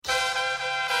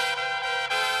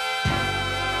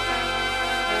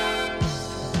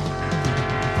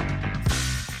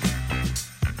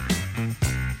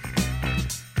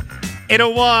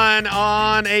8:01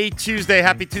 on a Tuesday.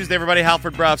 Happy Tuesday, everybody.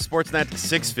 Halford Bruff, Sportsnet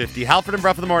 650. Halford and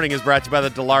Bruff in the Morning is brought to you by the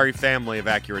Dilawri family of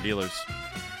Acura dealers.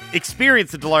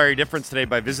 Experience the Dilawri difference today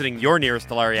by visiting your nearest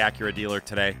Dilawri Acura dealer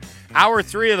today. Hour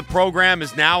 3 of the program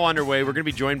is now underway. We're going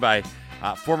to be joined by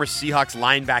former Seahawks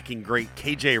linebacking great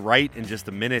KJ Wright in just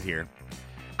a minute here.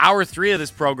 Hour 3 of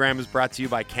this program is brought to you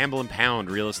by Campbell &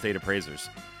 Pound Real Estate Appraisers.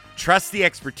 Trust the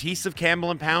expertise of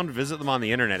Campbell & Pound. Visit them on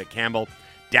the internet at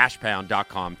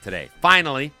campbell-pound.com today.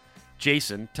 Finally,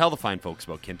 Jason, tell the fine folks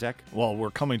about Kintec. Well,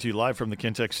 we're coming to you live from the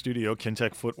Kintec studio.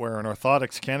 Kintec Footwear and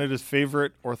Orthotics, Canada's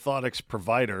favorite orthotics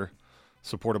provider,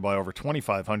 supported by over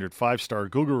 2,500 five-star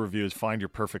Google reviews. Find your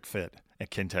perfect fit at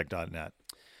kintec.net.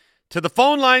 To the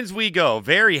phone lines we go.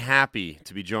 Very happy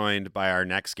to be joined by our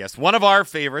next guest. One of our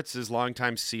favorites is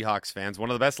longtime Seahawks fans, one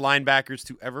of the best linebackers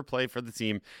to ever play for the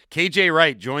team. KJ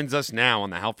Wright joins us now on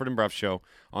the Halford and Bruff Show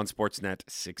on Sportsnet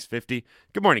 650.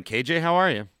 Good morning, KJ. How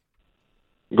are you?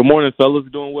 Good morning, fellas.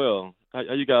 Doing well. How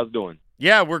you guys doing?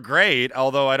 Yeah, we're great,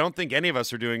 although I don't think any of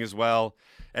us are doing as well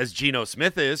as Geno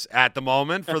Smith is at the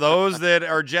moment. For those that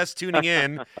are just tuning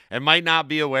in and might not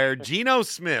be aware, Geno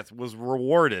Smith was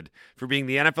rewarded for being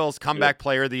the NFL's Comeback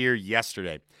Player of the Year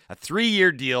yesterday. A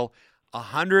 3-year deal,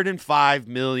 $105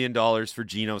 million for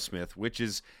Geno Smith, which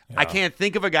is, I can't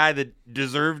think of a guy that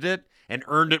deserved it and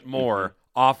earned it more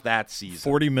off that season.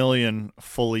 $40 million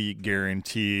fully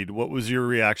guaranteed. What was your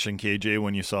reaction, KJ,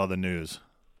 when you saw the news?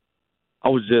 I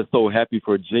was just so happy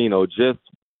for Geno, just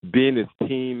being his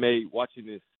teammate, watching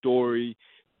his story,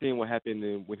 seeing what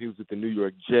happened when he was with the New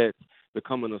York Jets,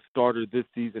 becoming a starter this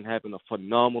season, having a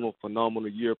phenomenal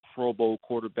year, Pro Bowl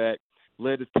quarterback,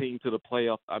 led his team to the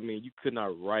playoffs. I mean, you could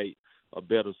not write a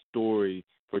better story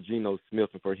for Geno Smith,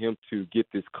 and for him to get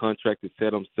this contract to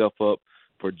set himself up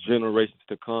for generations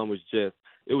to come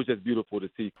it was just beautiful to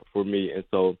see for me. And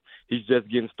so he's just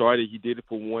getting started. He did it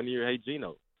for 1 year. Hey,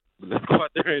 Geno, let's go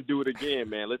out there and do it again,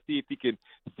 man. Let's see if he can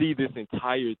see this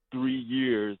entire 3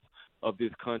 years of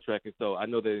this contract. And so I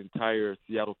know the entire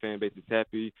Seattle fan base is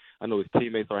happy. I know his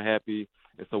teammates are happy.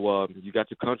 And so you got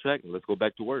your contract, and let's go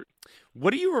back to work.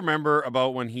 What do you remember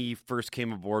about when he first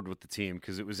came aboard with the team?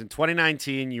 Because it was in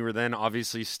 2019. You were then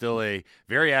obviously still a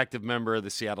very active member of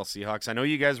the Seattle Seahawks. I know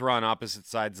you guys were on opposite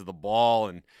sides of the ball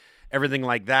and everything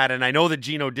like that. And I know that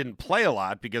Geno didn't play a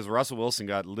lot because Russell Wilson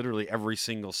got literally every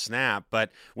single snap.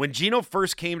 But when Geno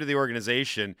first came to the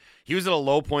organization, he was at a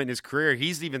low point in his career.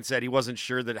 He's even said he wasn't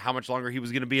sure that how much longer he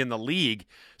was going to be in the league.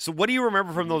 So what do you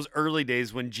remember from those early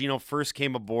days when Geno first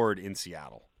came aboard in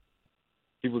Seattle?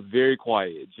 He was very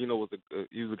quiet. Geno was a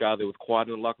guy that was quiet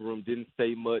in the locker room, didn't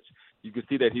say much. You could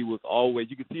see that he was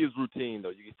always. You could see his routine though.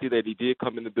 You could see that he did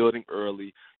come in the building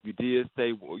early. You did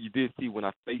see when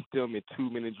I faced him in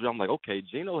 2-minute drill. I'm like, okay,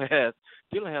 Geno has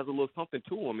a little something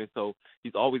to him, and so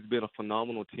he's always been a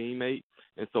phenomenal teammate.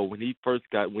 And so when he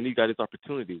got his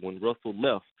opportunity, when Russell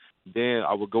left, then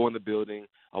I would go in the building.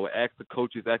 I would ask the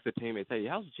coaches, ask the teammates, hey,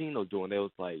 how's Geno doing? They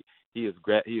was like, he is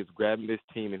grabbing this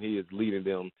team and he is leading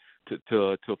them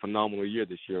to a phenomenal year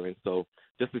this year. And so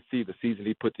just to see the season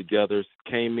he put together,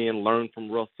 came in, learned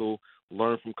from Russell,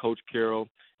 learned from Coach Carroll.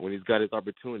 When he's got his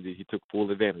opportunity, he took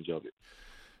full advantage of it.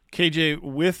 KJ,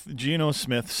 with Geno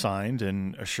Smith signed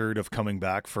and assured of coming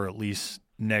back for at least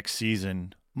next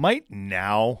season, might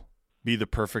now be the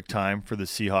perfect time for the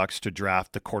Seahawks to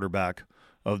draft the quarterback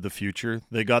of the future?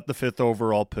 They got the 5th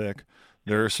overall pick.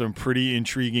 There are some pretty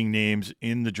intriguing names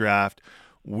in the draft.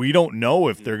 We don't know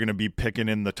if they're going to be picking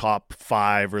in the top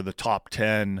 5 or the top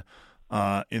 10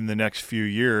 in the next few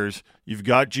years. You've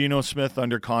got Geno Smith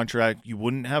under contract. You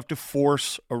wouldn't have to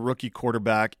force a rookie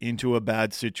quarterback into a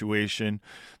bad situation.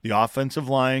 The offensive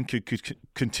line could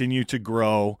continue to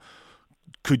grow.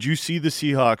 Could you see the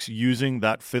Seahawks using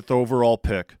that 5th overall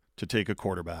pick to take a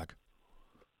quarterback?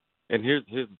 And here's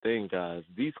the thing, guys.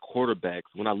 These quarterbacks,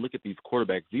 when I look at these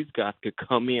quarterbacks, these guys could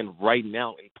come in right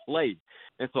now and play.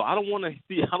 And so I don't want to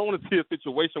see a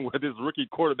situation where this rookie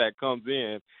quarterback comes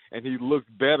in and he looks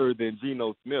better than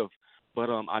Geno Smith. But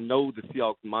I know the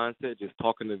Seahawks mindset, just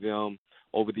talking to them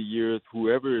over the years,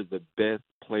 whoever is the best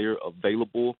player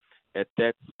available at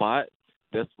that spot,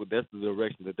 that's the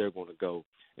direction that they're going to go.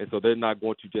 And so they're not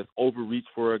going to just overreach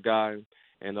for a guy.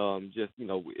 And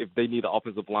if they need an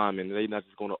offensive lineman, they're not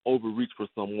just going to overreach for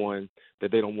someone that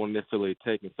they don't want to necessarily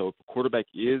take. And so if a quarterback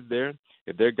is there,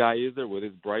 if their guy is there, whether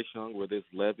it's Bryce Young, whether it's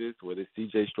Levis, whether it's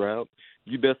C.J. Stroud,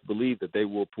 you best believe that they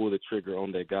will pull the trigger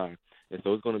on that guy. And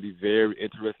so it's going to be very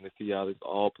interesting to see how this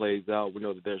all plays out. We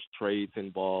know that there's trades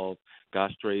involved,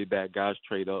 guys trade back, guys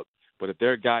trade up. But if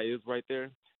their guy is right there,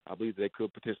 I believe they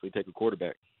could potentially take a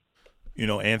quarterback. You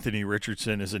know, Anthony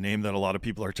Richardson is a name that a lot of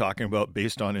people are talking about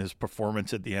based on his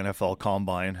performance at the NFL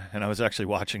Combine. And I was actually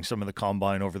watching some of the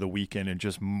Combine over the weekend and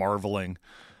just marveling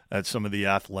at some of the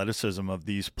athleticism of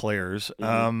these players.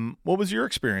 Mm-hmm. What was your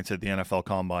experience at the NFL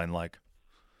Combine like?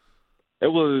 It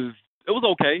was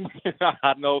okay.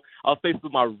 I know I was faced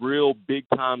with my real big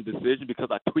time decision because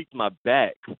I tweaked my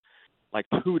back like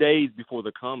 2 days before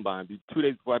the combine, 2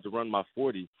 days before I had to run my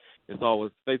 40. And so I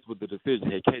was faced with the decision,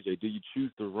 hey, KJ, do you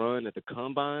choose to run at the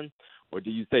combine or do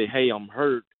you say, hey, I'm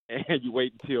hurt, and you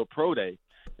wait until pro day?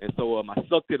 And so I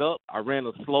sucked it up. I ran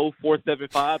a slow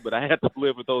 4.75, but I had to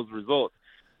live with those results.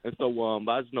 And so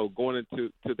I just know going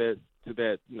into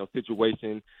that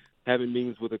situation, having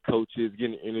meetings with the coaches,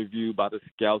 getting interviewed by the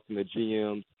scouts and the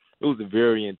GMs, it was a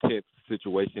very intense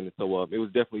situation. And so it was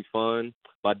definitely fun,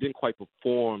 but I didn't quite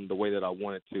perform the way that I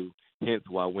wanted to, hence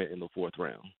why I went in the fourth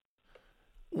round.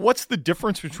 What's the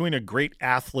difference between a great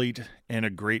athlete and a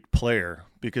great player?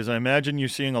 Because I imagine you're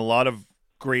seeing a lot of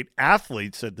great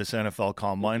athletes at this NFL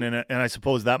Combine, and I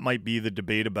suppose that might be the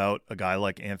debate about a guy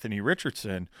like Anthony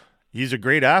Richardson. He's a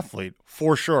great athlete,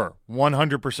 for sure,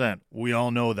 100%. We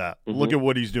all know that. Mm-hmm. Look at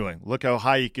what he's doing. Look how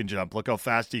high he can jump. Look how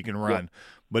fast he can run. Yeah.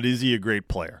 But is he a great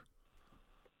player?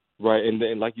 Right,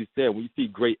 and like you said, when you see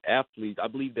great athletes, I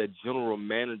believe that general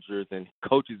managers and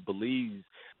coaches believe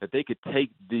that they could take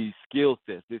these skill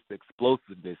sets, this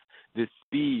explosiveness, this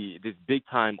speed, this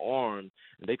big-time arm,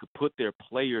 and they could put their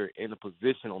player in a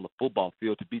position on the football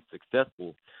field to be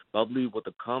successful. But I believe what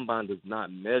the Combine does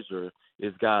not measure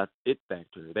is guys' it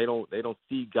factor. They don't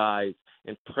see guys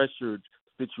in pressured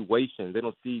situations. They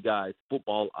don't see guys'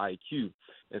 football IQ.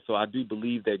 And so I do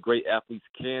believe that great athletes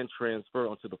can transfer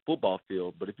onto the football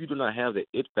field. But if you do not have the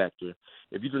it factor,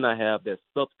 if you do not have that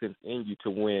substance in you to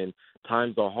win,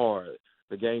 times are hard,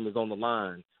 the game is on the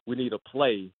line, we need a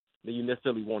play, then you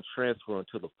necessarily won't transfer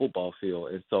onto the football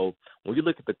field. And so when you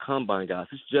look at the Combine, guys,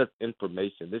 it's just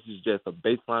information. This is just a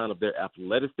baseline of their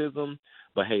athleticism.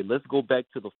 But, hey, let's go back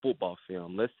to the football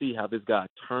film. Let's see how this guy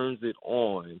turns it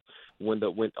on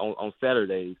on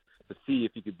Saturdays to see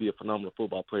if he could be a phenomenal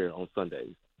football player on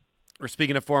Sundays. We're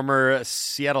speaking of former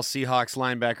Seattle Seahawks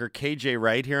linebacker KJ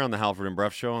Wright here on the Halford and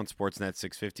Bruff Show on Sportsnet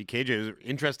 650. KJ, it was an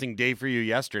interesting day for you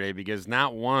yesterday because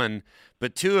not one,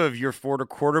 but two of your former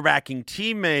quarterbacking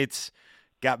teammates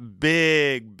got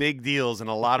big deals and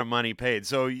a lot of money paid.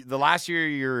 So the last year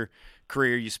of your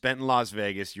career you spent in Las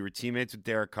Vegas. You were teammates with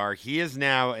Derek Carr. He is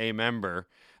now a member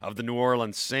of the New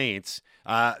Orleans Saints.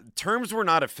 Terms were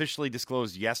not officially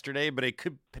disclosed yesterday, but it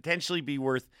could potentially be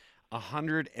worth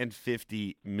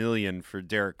 $150 million for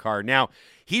Derek Carr. Now,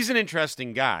 he's an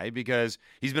interesting guy because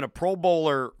he's been a Pro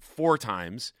Bowler 4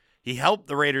 times. He helped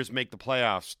the Raiders make the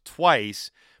playoffs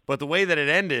twice, but the way that it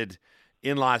ended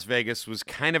in Las Vegas was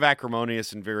kind of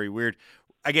acrimonious and very weird.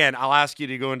 Again, I'll ask you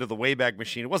to go into the Wayback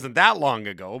Machine. It wasn't that long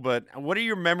ago, but what are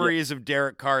your memories of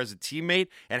Derek Carr as a teammate,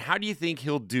 and how do you think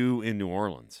he'll do in New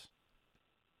Orleans?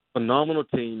 Phenomenal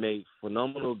teammate,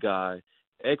 phenomenal guy.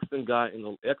 Excellent guy in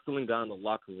the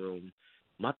locker room.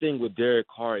 My thing with Derek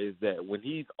Carr is that when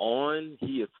he's on,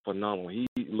 he is phenomenal. He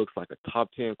looks like a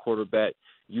top 10 quarterback,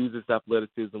 uses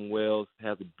athleticism well,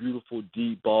 has a beautiful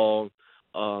deep ball,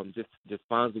 just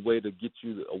finds a way to get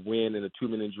you a win in a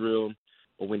 2-minute drill.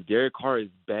 But when Derek Carr is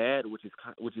bad, which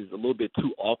is a little bit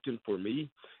too often for me,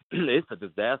 it's a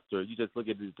disaster. You just look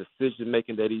at the decision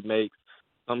making that he makes.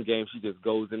 Some games he just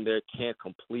goes in there, can't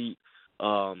complete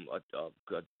a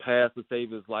pass to save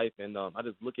his life. And I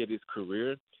just look at his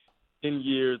career, 10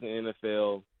 years in the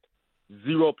NFL,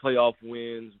 0 playoff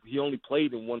wins. He only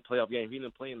played in 1 playoff game. He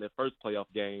didn't play in their first playoff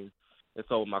game. And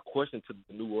so my question to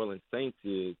the New Orleans Saints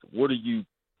is, what are you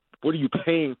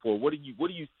paying for? What are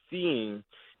you seeing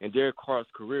in Derek Carr's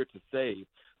career to say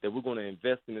that we're going to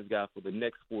invest in this guy for the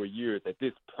next 4 years at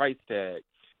this price tag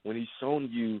when he's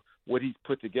shown you what he's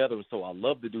put together? And so I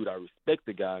love the dude. I respect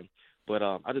the guy. But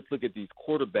I just look at these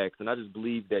quarterbacks, and I just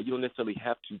believe that you don't necessarily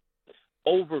have to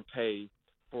overpay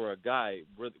for a guy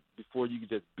before you can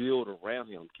just build around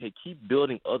him. Okay, keep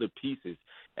building other pieces.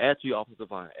 Add to your offensive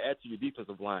line, add to your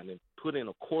defensive line, and put in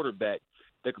a quarterback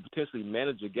that could potentially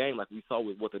manage a game like we saw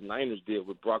with what the Niners did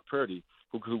with Brock Purdy,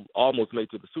 who almost made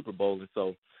it to the Super Bowl. And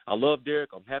so I love Derek.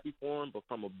 I'm happy for him. But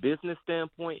from a business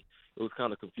standpoint, it was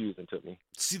kind of confusing to me.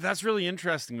 See, that's really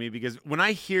interesting to me because when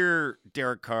I hear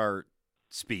Derek Carr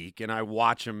speak and I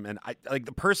watch him, and I like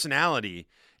the personality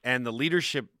and the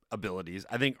leadership abilities,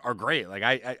 I think are great. Like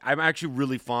I'm actually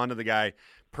really fond of the guy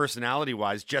personality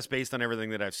wise, just based on everything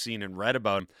that I've seen and read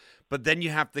about him. But then you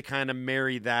have to kind of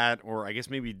marry that, or I guess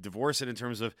maybe divorce it in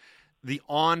terms of the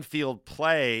on-field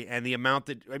play and the amount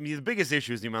that, I mean, the biggest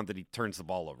issue is the amount that he turns the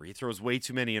ball over. He throws way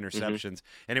too many interceptions,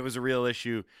 and it was a real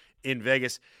issue in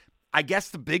Vegas. I guess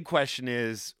the big question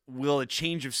is, will a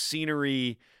change of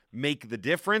scenery make the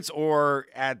difference? Or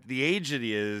at the age that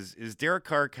he is Derek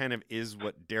Carr kind of is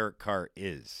what Derek Carr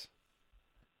is?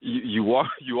 You are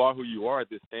who you are at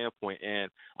this standpoint,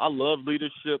 and I love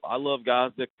leadership. I love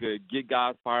guys that could get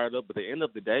guys fired up. But at the end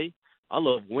of the day, I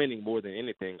love winning more than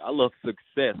anything. I love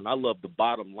success, and I love the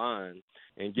bottom line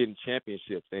and getting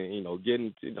championships and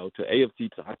getting to AFC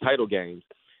title games.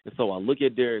 And so I look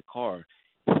at Derek Carr.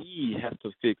 He has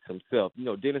to fix himself.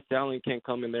 Dennis Allen can't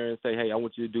come in there and say, "Hey, I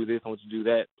want you to do this, I want you to do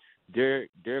that."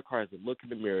 Derek Carr has to look in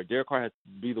the mirror. Derek Carr has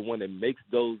to be the one that makes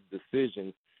those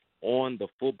decisions on the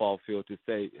football field to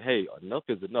say, hey, enough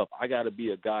is enough. I got to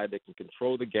be a guy that can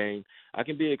control the game. I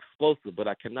can be explosive, but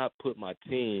I cannot put my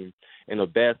team in a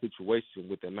bad situation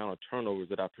with the amount of turnovers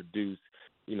that I produce,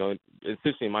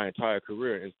 essentially my entire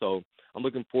career. And so I'm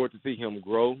looking forward to see him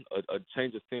grow. A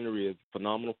change of scenery is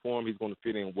phenomenal for him. He's going to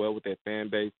fit in well with that fan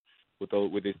base,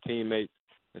 with his teammates.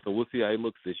 And so we'll see how he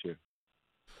looks this year.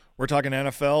 We're talking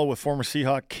NFL with former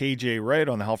Seahawk KJ Wright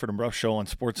on the Halford and Bruff Show on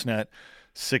Sportsnet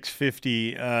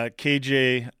 650.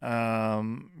 KJ,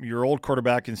 your old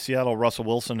quarterback in Seattle, Russell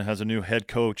Wilson, has a new head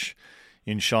coach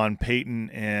in Sean Payton,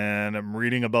 and I'm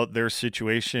reading about their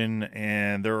situation,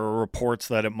 and there are reports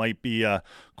that it might be a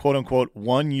quote-unquote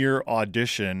one-year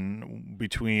audition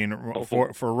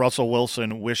for Russell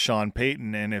Wilson with Sean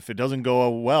Payton, and if it doesn't go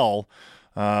well,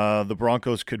 the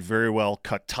Broncos could very well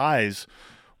cut ties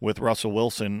with Russell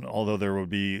Wilson, although there would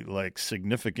be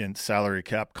significant salary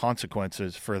cap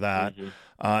consequences for that.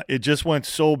 Mm-hmm. It just went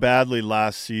so badly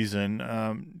last season.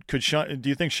 Do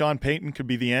you think Sean Payton could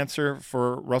be the answer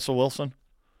for Russell Wilson?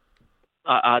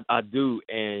 I do,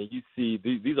 and you see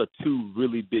these are two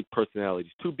really big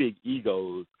personalities, two big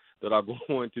egos that are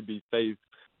going to be faced,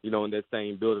 in that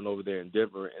same building over there in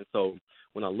Denver. And so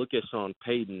when I look at Sean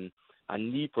Payton, I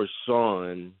need for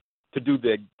Sean to do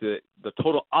the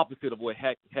total opposite of what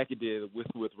Hackett did with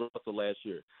Russell last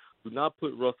year. Do not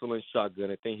put Russell in shotgun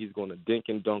and think he's going to dink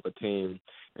and dunk a team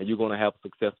and you're going to have a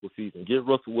successful season. Get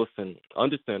Russell Wilson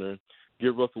under center.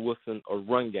 Get Russell Wilson a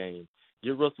run game.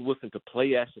 Get Russell Wilson to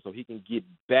play action so he can get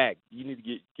back. You need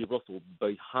to get Russell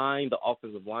behind the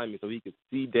offensive lineman so he can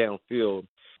see downfield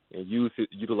and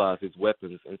utilize his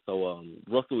weapons. And so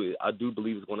Russell, I do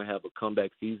believe, is going to have a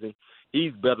comeback season.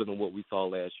 He's better than what we saw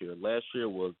last year. Last year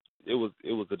was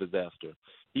a disaster.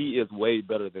 He is way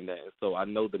better than that. And so I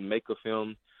know the make of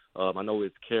him. I know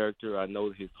his character. I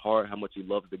know his heart, how much he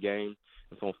loves the game.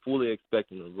 And so I'm fully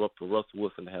expecting for Russell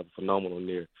Wilson to have a phenomenal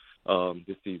year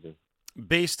this season.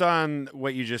 Based on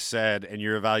what you just said and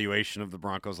your evaluation of the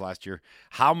Broncos last year,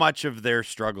 how much of their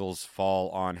struggles fall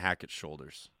on Hackett's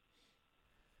shoulders?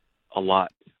 A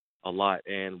lot.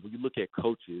 And when you look at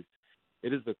coaches,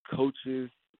 it is a coach's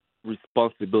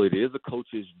responsibility. It is a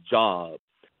coach's job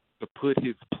to put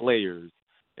his players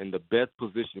in the best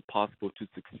position possible to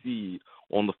succeed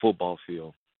on the football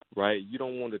field, right? You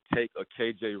don't want to take a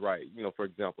KJ Wright, for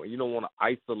example. You don't want to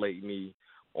isolate me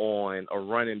on a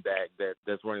running back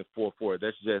that's running 4.4.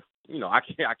 That's just,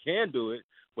 I can do it,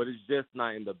 but it's just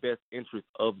not in the best interest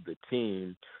of the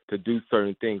team to do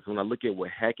certain things. When I look at what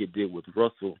Hackett did with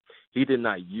Russell, he did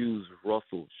not use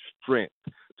Russell's strength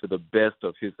to the best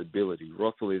of his ability.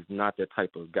 Russell is not that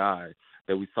type of guy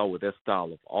that we saw with that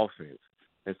style of offense.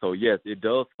 And so, yes, it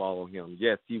does follow him.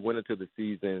 Yes, he went into the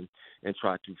season and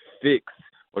tried to fix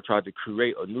or tried to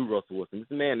create a new Russell Wilson.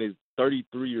 This man is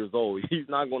 33 years old. He's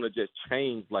not going to just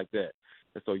change like that.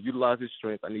 And so utilize his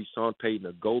strength. I need Sean Payton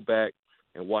to go back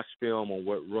and watch film on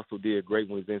what Russell did great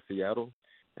when he was in Seattle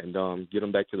and get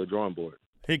him back to the drawing board.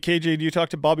 Hey, KJ, do you talk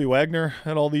to Bobby Wagner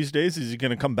at all these days? Is he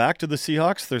going to come back to the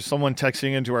Seahawks? There's someone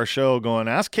texting into our show going,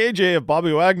 ask KJ if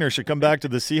Bobby Wagner should come back to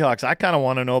the Seahawks. I kind of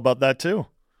want to know about that too.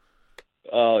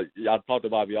 I talk to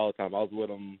Bobby all the time. I was with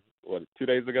him, 2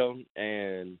 days ago,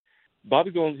 and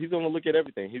Bobby's he's going to look at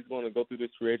everything. He's going to go through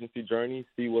this free agency journey,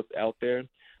 see what's out there.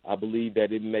 I believe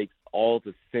that it makes all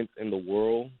the sense in the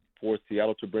world for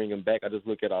Seattle to bring him back. I just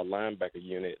look at our linebacker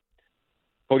unit.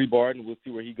 Cody Barton, we'll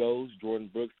see where he goes. Jordan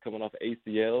Brooks coming off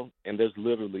ACL, and there's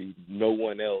literally no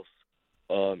one else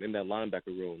in that linebacker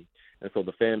room. And so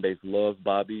the fan base loves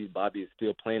Bobby. Bobby is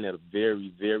still playing at a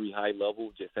very, very high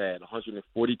level, just had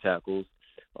 140 tackles,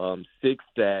 6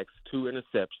 sacks, 2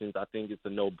 interceptions. I think it's a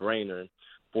no-brainer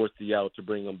for Seattle to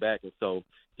bring him back. And so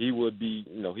he would be,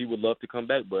 he would love to come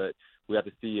back, but we have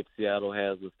to see if Seattle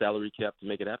has a salary cap to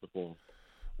make it happen for him.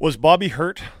 Was Bobby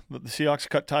hurt that the Seahawks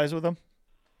cut ties with him?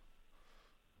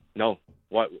 No.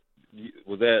 What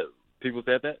was that? People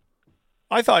said that?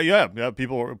 I thought,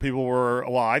 people were.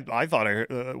 Well, I thought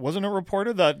wasn't it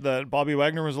reported that Bobby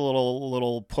Wagner was a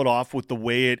little put off with the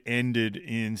way it ended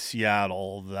in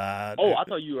Seattle. That I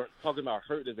thought you were talking about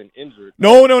hurt as an injured.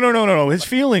 No. His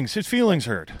feelings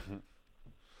hurt.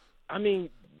 I mean,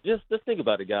 just think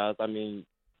about it, guys. I mean,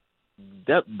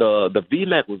 that the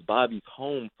VMAC was Bobby's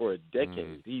home for a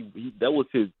decade. He that was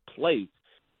his place,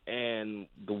 and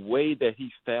the way that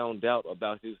he found out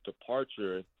about his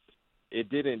departure, it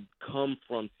didn't come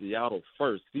from Seattle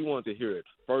first. He wanted to hear it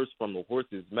first from the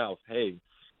horse's mouth. Hey,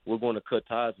 we're going to cut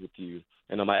ties with you.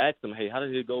 And I asked him, hey, how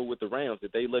did it go with the Rams?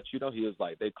 Did they let you know? He was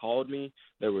like, they called me.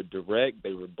 They were direct.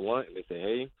 They were blunt. They said,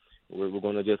 hey, we're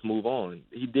going to just move on.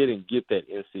 He didn't get that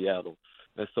in Seattle.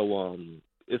 And so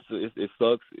it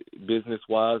sucks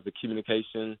business-wise. The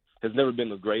communication has never been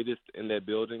the greatest in that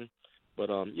building. But,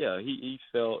 he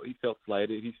felt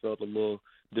slighted. He felt a little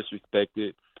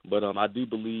disrespected. But I do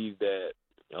believe that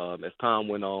as time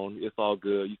went on, it's all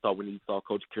good. You saw when you saw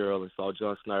Coach Carroll and saw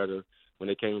John Snyder when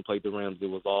they came and played the Rams, it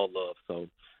was all love. So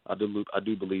I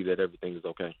do believe that everything is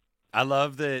okay. I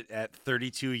love that at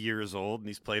 32 years old, and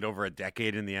he's played over a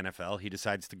decade in the NFL, he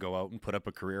decides to go out and put up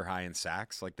a career high in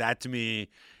sacks. Like, that to me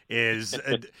is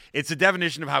it's a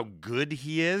definition of how good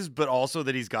he is, but also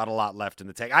that he's got a lot left in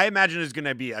the tank. I imagine there's going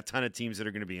to be a ton of teams that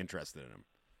are going to be interested in him.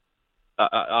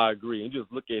 I agree. And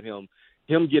just look at him.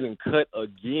 Him getting cut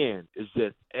again is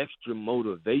just extra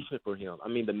motivation for him. I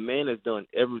mean, the man has done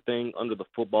everything under the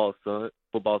football sun.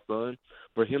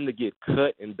 For him to get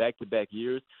cut in back-to-back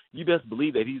years, you best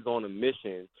believe that he's on a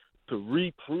mission to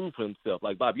reprove himself.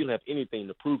 Like, Bob, you don't have anything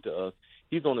to prove to us.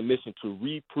 He's on a mission to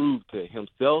reprove to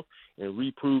himself and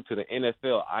reprove to the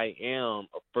NFL, I am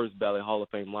a first-ballot Hall of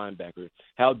Fame linebacker.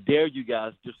 How dare you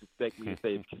guys disrespect me and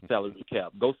say salary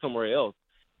cap? Go somewhere else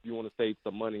if you want to save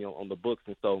some money on the books.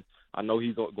 And so I know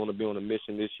he's going to be on a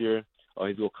mission this year.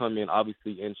 He's going to come in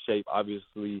obviously in shape,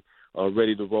 obviously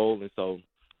ready to roll. And so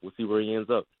we'll see where he ends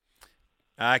up.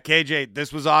 KJ,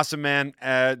 this was awesome, man.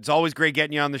 It's always great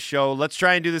getting you on the show. Let's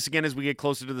try and do this again as we get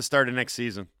closer to the start of next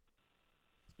season.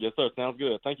 Yes, sir. Sounds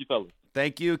good. Thank you, fellas.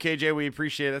 Thank you, KJ. We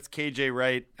appreciate it. That's KJ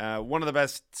Wright, one of the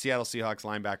best Seattle Seahawks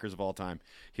linebackers of all time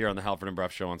here on the Halford and Brough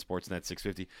Show on Sportsnet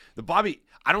 650. Bobby,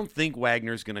 I don't think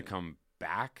Wagner's going to come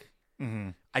back. Mm-hmm.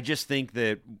 I just think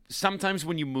that sometimes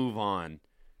when you move on,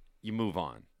 you move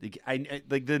on.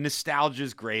 Like the nostalgia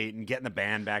is great and getting the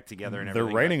band back together and everything.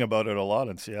 They're writing about it a lot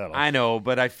in Seattle. I know,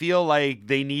 but I feel like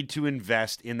they need to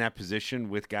invest in that position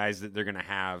with guys that they're going to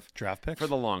have draft picks for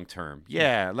the long term.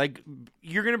 Yeah, like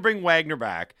you're going to bring Wagner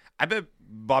back. I bet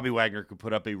Bobby Wagner could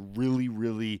put up a really,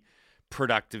 really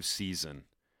productive season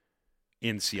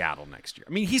in Seattle next year.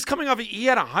 I mean, he's coming off. He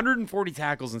had 140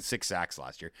 tackles and 6 sacks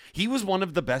last year. He was one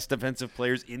of the best defensive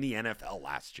players in the NFL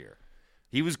last year.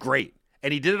 He was great.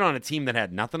 And he did it on a team that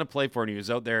had nothing to play for, and he was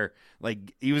out there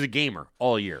like he was a gamer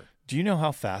all year. Do you know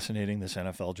how fascinating this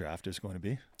NFL draft is going to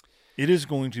be? It is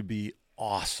going to be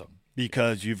awesome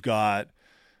because you've got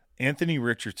Anthony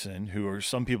Richardson, who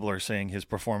some people are saying his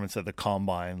performance at the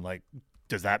Combine, like,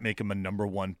 does that make him a number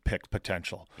 1 pick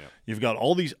potential? Yeah. You've got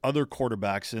all these other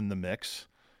quarterbacks in the mix,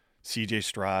 C.J.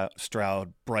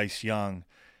 Stroud, Bryce Young,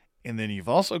 and then you've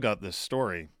also got this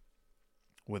story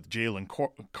with Jalen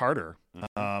Carter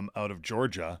out of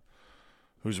Georgia,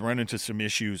 who's run into some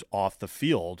issues off the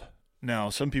field. Now,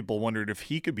 some people wondered if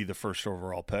he could be the first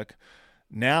overall pick.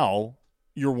 Now,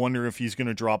 you're wondering if he's going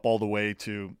to drop all the way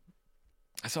to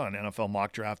 – I saw an NFL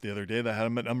mock draft the other day that had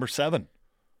him at number 7.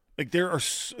 Like, there are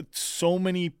so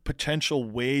many potential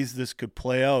ways this could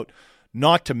play out,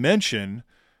 not to mention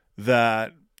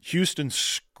that Houston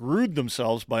screwed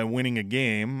themselves by winning a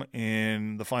game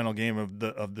in the final game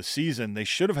of the season. They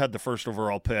should have had the first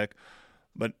overall pick,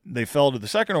 but they fell to the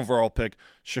second overall pick.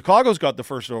 Chicago's got the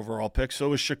first overall pick,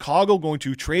 so is Chicago going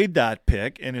to trade that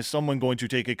pick, and is someone going to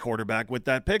take a quarterback with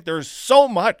that pick? There's so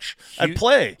much at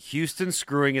play. Houston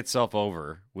screwing itself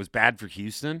over was bad for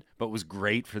Houston, but was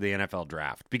great for the NFL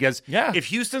draft. Because if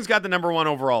Houston's got the number 1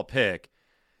 overall pick,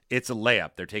 it's a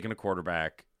layup. They're taking a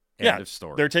quarterback. End of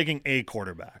story. They're taking a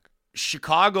quarterback.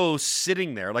 Chicago's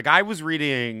sitting there. Like, I was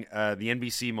reading the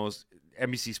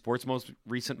NBC Sports most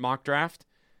recent mock draft,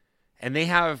 and they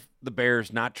have the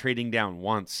Bears not trading down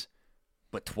once,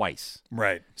 but twice.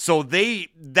 Right. So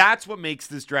that's what makes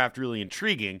this draft really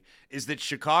intriguing, is that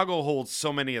Chicago holds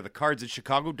so many of the cards that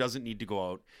Chicago doesn't need to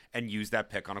go out and use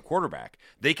that pick on a quarterback.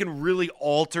 They can really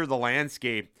alter the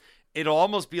landscape. It'll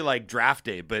almost be like Draft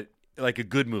Day, but like a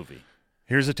good movie.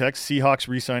 Here's a text. Seahawks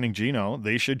re-signing Geno.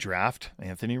 They should draft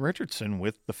Anthony Richardson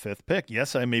with the 5th pick.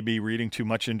 Yes, I may be reading too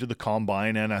much into the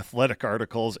Combine and athletic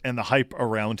articles and the hype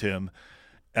around him.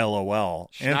 LOL.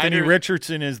 Anthony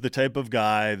Richardson is the type of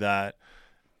guy that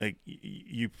Like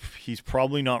he's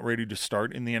probably not ready to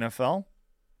start in the NFL,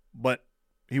 but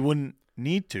he wouldn't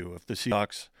need to if the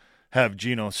Seahawks have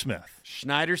Geno Smith.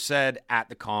 Schneider said at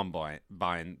the Combine,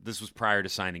 this was prior to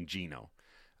signing Geno,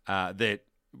 that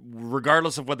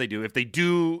regardless of what they do, if they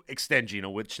do extend Geno,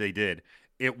 which they did,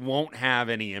 it won't have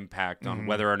any impact on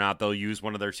whether or not they'll use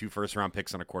one of their 2 first-round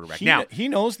picks on a quarterback. He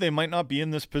knows they might not be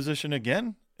in this position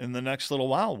again in the next little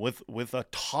while with a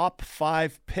top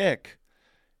 5 pick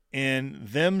and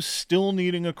them still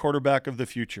needing a quarterback of the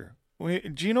future.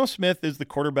 Geno Smith is the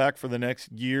quarterback for the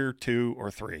next year, 2, or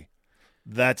 3.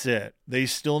 That's it. They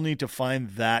still need to find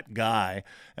that guy.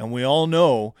 And we all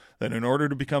know that in order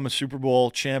to become a Super Bowl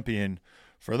champion,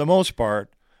 for the most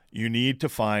part, you need to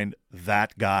find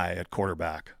that guy at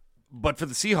quarterback. But for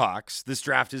the Seahawks, this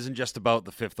draft isn't just about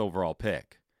the 5th overall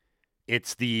pick.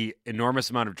 It's the enormous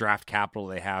amount of draft capital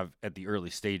they have at the early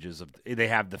stages of. They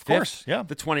have the 5th,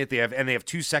 the 20th. They have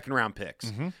 2 second-round picks.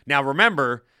 Mm-hmm. Now,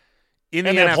 remember, in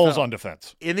the NFL, NFL, they have holes on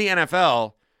defense. In the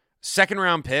NFL,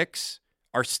 second-round picks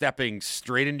are stepping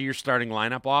straight into your starting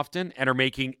lineup often and are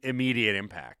making immediate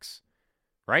impacts,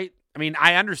 right? I mean,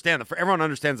 I understand everyone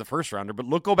understands the first rounder,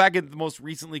 but go back at the most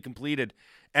recently completed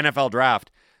NFL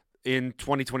draft in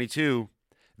 2022.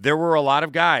 There were a lot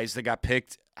of guys that got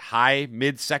picked high,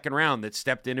 mid-second round that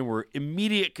stepped in and were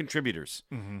immediate contributors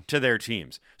to their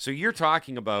teams. So you're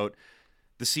talking about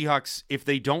the Seahawks, if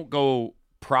they don't go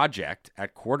project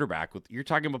at quarterback, you're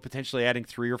talking about potentially adding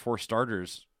 3 or 4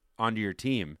 starters onto your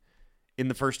team in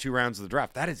the first 2 rounds of the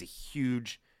draft. That is a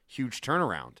huge, huge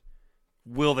turnaround.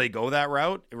 Will they go that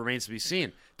route? It remains to be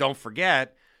seen. Don't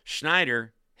forget,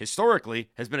 Schneider, historically,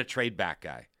 has been a trade back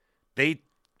guy.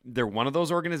 They're one of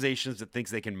those organizations that thinks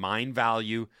they can mine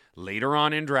value later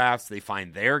on in drafts. They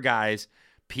find their guys.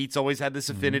 Pete's always had this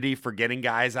affinity for getting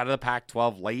guys out of the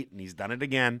Pac-12 late, and he's done it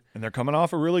again. And they're coming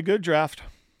off a really good draft.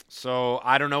 So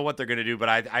I don't know what they're going to do, but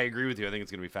I agree with you. I think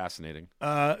it's going to be fascinating.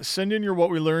 Send in your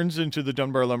What We Learns into the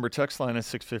Dunbar Lumber text line at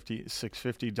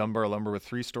 650 Dunbar Lumber with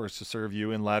 3 stores to serve you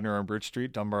in Ladner on Bridge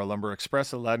Street, Dunbar Lumber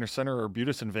Express at Ladner Center, or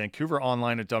Budas in Vancouver,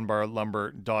 online at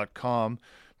dunbarlumber.com.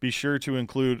 Be sure to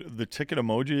include the ticket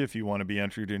emoji if you want to be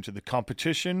entered into the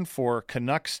competition for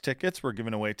Canucks tickets. We're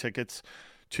giving away tickets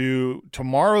to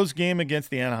tomorrow's game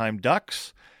against the Anaheim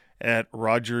Ducks at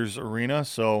Rogers Arena.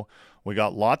 So we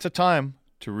got lots of time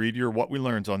to read your What We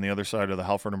Learns on the other side of the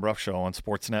Halford and Bruff Show on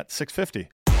Sportsnet 650.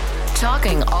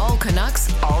 Talking all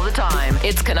Canucks all the time.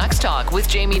 It's Canucks Talk with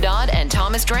Jamie Dodd and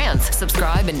Thomas Drance.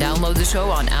 Subscribe and download the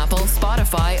show on Apple,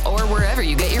 Spotify, or wherever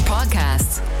you get your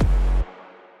podcasts.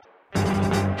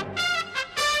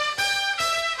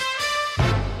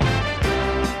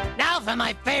 Now for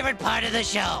my favorite part of the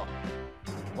show.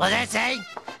 What did I say?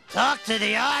 Talk to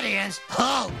the audience.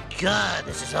 Oh, God,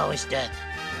 this is always good.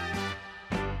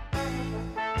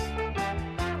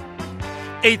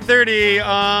 8:30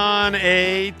 on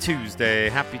a Tuesday.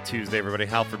 Happy Tuesday, everybody.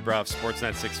 Halford Bruff,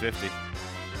 Sportsnet 650.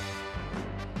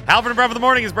 Halford and Bruff of the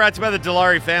Morning is brought to you by the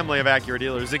Dilawri family of Acura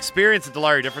dealers. Experience the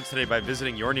Dilawri difference today by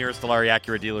visiting your nearest Dilawri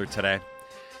Acura dealer today.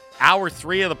 Hour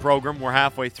 3 of the program, we're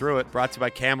halfway through it, brought to you by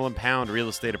Campbell & Pound Real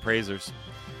Estate Appraisers.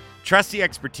 Trust the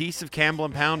expertise of Campbell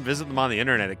 & Pound. Visit them on the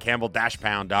internet at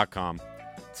campbell-pound.com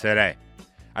today.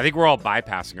 I think we're all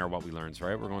bypassing our What We Learns,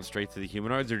 right? We're going straight to the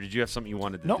humanoids, or did you have something you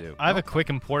wanted to do? I have a quick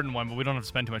important one, but we don't have to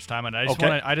spend too much time on it.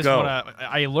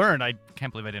 I learned, I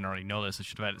can't believe I didn't already know this. I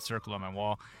should have had it circled on my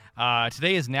wall.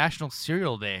 Today is National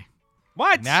Cereal Day.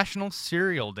 What? National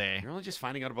Cereal Day. You're only just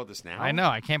finding out about this now? I know.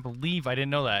 I can't believe I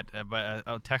didn't know that. But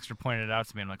a texter pointed it out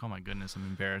to me. I'm like, oh my goodness, I'm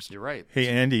embarrassed. You're right. Hey,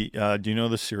 Andy, do you know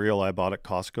the cereal I bought at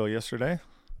Costco yesterday?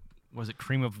 Was it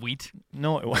cream of wheat?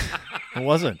 No, it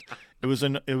wasn't. It was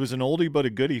an oldie but a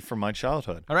goodie from my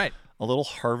childhood. All right. A little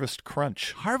Harvest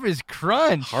Crunch. Harvest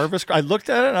Crunch. I looked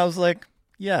at it and I was like,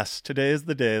 yes, today is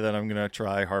the day that I'm going to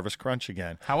try Harvest Crunch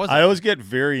again. How was it? I always get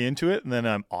very into it and then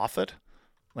I'm off it.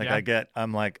 Yeah.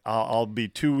 I'll be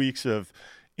 2 weeks of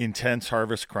intense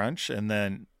Harvest Crunch, and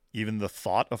then even the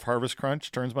thought of Harvest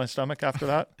Crunch turns my stomach after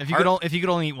that. If you could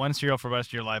only eat one cereal for the rest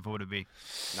of your life, what would it be?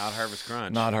 Not Harvest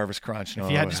Crunch. Not Harvest Crunch. No,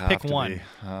 if you had to just pick one.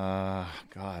 God,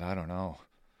 I don't know.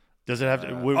 Does it have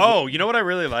to? You know what I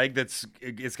really like? I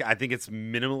think it's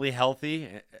minimally healthy.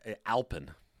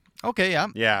 Alpen. Okay, yeah.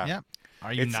 Yeah.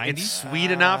 Are you 90? It's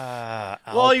sweet enough.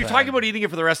 Well, you're talking about eating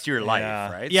it for the rest of your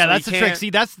life, right? Yeah, so that's the trick.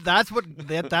 See,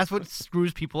 that's what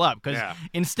screws people up, because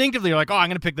instinctively you're like, oh, I'm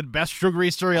going to pick the best sugary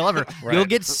cereal ever. Right. You'll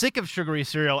get sick of sugary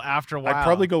cereal after a while. I'd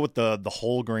probably go with the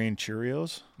whole grain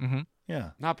Cheerios. Mm-hmm.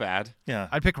 Yeah. Not bad. Yeah.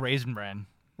 I'd pick Raisin Bran.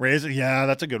 Raisin, yeah,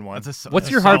 that's a good one. What's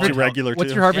your solid Harvest regular?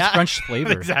 What's too? your Harvest Crunch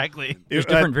flavor? Exactly. There's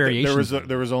different variations.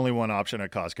 There was only one option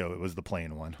at Costco. It was the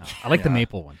plain one. I like the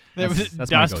maple one. It was That's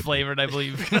my dust go-to. flavored, I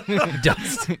believe.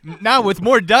 Dust. Now with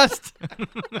more dust.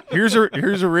 Here's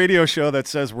a radio show that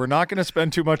says we're not going to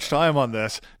spend too much time on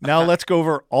this. Now let's go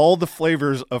over all the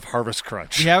flavors of Harvest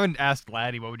Crunch. We haven't asked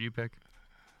Laddie, what would you pick?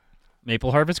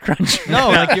 Maple Harvest Crunch. No,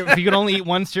 like if you could only eat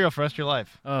one cereal for the rest of your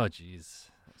life. Oh, jeez.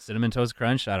 Cinnamon Toast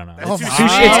Crunch? I don't know. That's It's too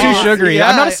it's too sugary. Yeah.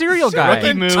 I'm not a cereal guy.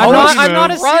 Rookie move. I'm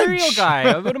not a Crunch. cereal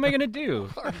guy. What am I going to do?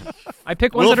 I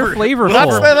pick ones that are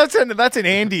flavorful. That's an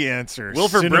Andy answer.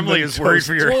 Wilford Cinnamon Brimley is worried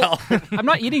for your Well, health. I'm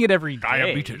not eating it every day.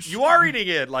 Diabetes. You are eating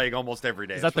it like almost every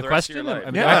day. Is that for the rest of your question? life.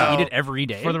 I mean, do I have to eat it every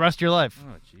day? For the rest of your life.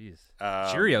 Oh, jeez.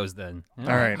 Cheerios, then.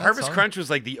 Yeah. All right. Harvest solid. Crunch was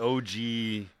like the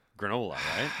OG granola,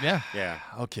 right? Yeah. Yeah.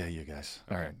 Okay, you guys.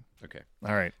 All right. Okay.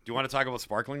 All right. Do you want to talk about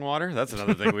sparkling water? That's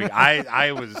another thing.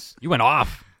 I You went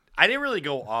off. I didn't really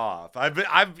go off.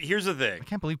 Here's the thing. I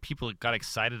can't believe people got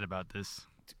excited about this.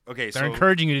 Okay, They're so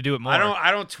encouraging you to do it more.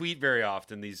 I don't tweet very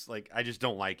often. I just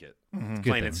don't like it. Mm-hmm. Plain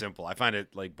thing. and simple. I find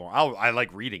it like boring. I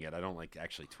like reading it. I don't like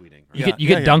actually tweeting. You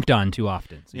get dunked on too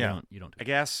often. So Yeah. you don't do I it.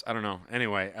 guess I don't know.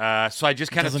 Anyway, so I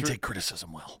just kind of Doesn't take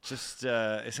criticism well. Just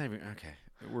it's not even okay.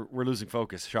 We're losing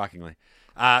focus, shockingly.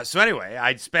 So anyway,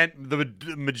 I spent the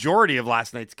majority of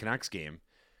last night's Canucks game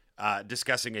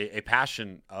discussing a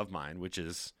passion of mine, which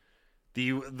is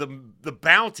the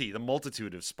bounty, the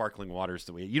multitude of sparkling waters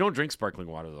that we. You don't drink sparkling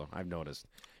water though. I've noticed.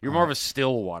 You're more of a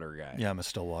still water guy. Yeah, I'm a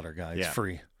still water guy. It's Yeah.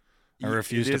 free. I It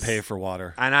refuse to is- pay for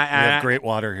water. And We I have great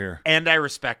water here. and I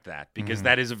respect that because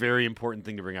that is a very important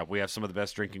thing to bring up. We have some of the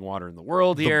best drinking water in the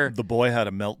world here. The boy had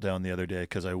a meltdown the other day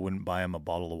because I wouldn't buy him a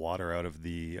bottle of water out of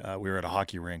the. We were at a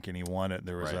hockey rink and he wanted.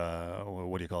 There was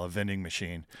a vending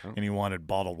machine and he wanted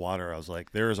bottled water. I was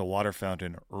like, there is a water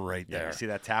fountain right Yeah, there. you see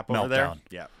that tap over there? Meltdown.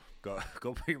 Yeah. Go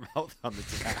put your mouth on the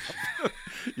tap.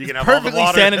 You can have all the Perfectly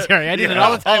water. sanitary. I did it Yeah.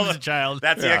 all the time as a child.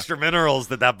 That's the Yeah. extra minerals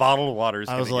that bottled water is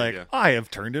I going was to like, give you. I have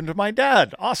turned into my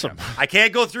dad. Awesome. I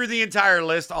can't go through the entire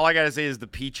list. All I got to say is the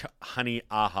peach honey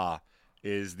aha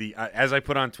is the as I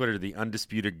put on Twitter, the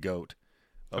undisputed goat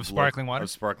Of sparkling water? Of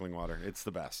sparkling water. It's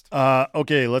the best.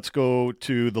 Okay, let's go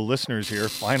to the listeners here.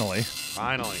 Finally,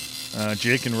 Finally.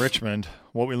 Jake in Richmond.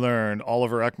 What we learned: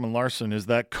 Oliver Ekman-Larsson is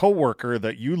that coworker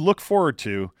that you look forward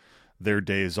to their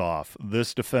days off.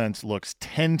 This defense looks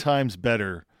 10 times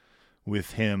better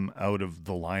with him out of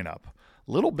the lineup.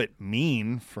 A little bit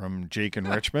mean from Jake in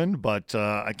Richmond, but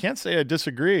I can't say I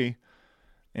disagree.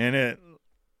 And it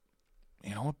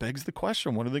begs the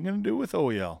question: what are they going to do with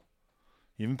OEL?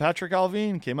 Even Patrick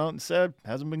Alvin came out and said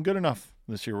hasn't been good enough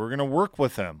this year. We're going to work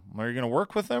with him. Are you going to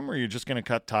work with him, or are you just going to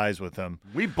cut ties with him?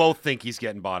 We both think he's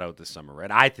getting bought out this summer, right?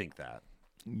 I think that.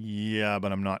 Yeah,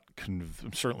 but I'm not.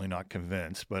 I'm certainly not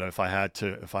convinced. But if I had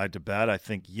to bet, I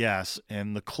think yes.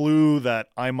 And the clue that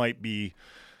I might be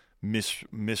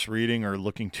misreading or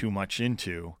looking too much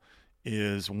into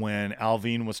is when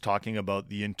Alvin was talking about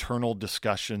the internal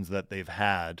discussions that they've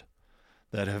had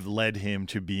that have led him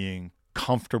to being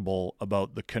comfortable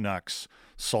about the Canucks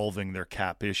solving their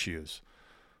cap issues.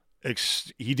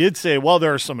 He did say, well,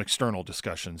 there are some external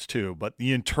discussions too, but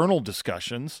the internal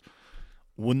discussions.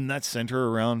 Wouldn't that center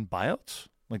around buyouts?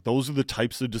 Like those are the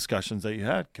types of discussions that you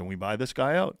had. Can we buy this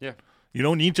guy out? Yeah. You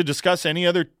don't need to discuss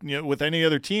with any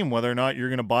other team whether or not you're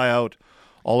going to buy out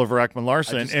Oliver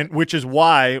Ekman-Larsson, and which is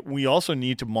why we also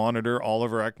need to monitor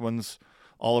Oliver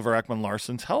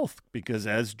Ekman-Larsson's health, because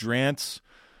as Drance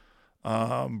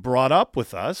brought up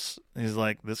with us, he's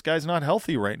like, this guy's not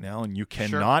healthy right now, and you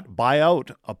cannot buy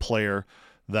out a player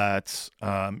that's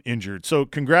injured. So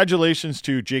congratulations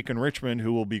to Jake in Richmond,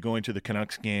 who will be going to the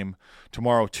Canucks game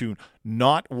tomorrow to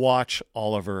not watch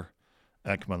Oliver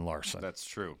Ekman-Larsson. That's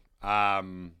true.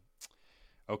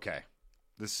 Okay.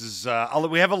 This is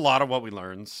we have a lot of what we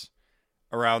learns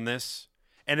around this,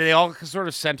 and they all sort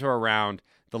of center around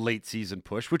the late season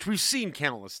push, which we've seen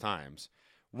countless times.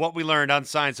 What we learned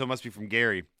unsigned, so it must be from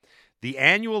Gary. The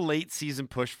annual late season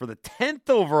push for the 10th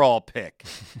overall pick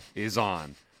is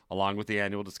on, along with the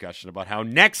annual discussion about how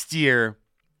next year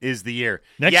is the year.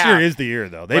 Next year is the year,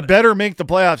 though. They better make the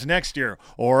playoffs next year,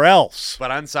 or else.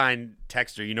 But unsigned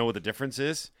texter, you know what the difference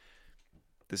is?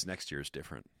 This next year is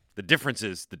different. The difference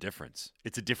is the difference.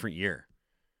 It's a different year.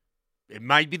 It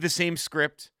might be the same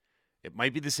script. It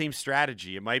might be the same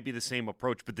strategy. It might be the same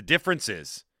approach. But the difference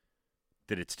is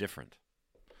that it's different.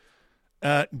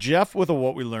 Jeff with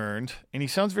what we learned, and he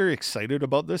sounds very excited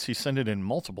about this. He sent it in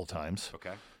multiple times.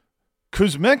 Okay.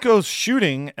 Kuzmenko's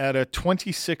shooting at a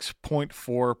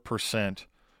 26.4%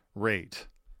 rate.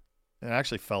 It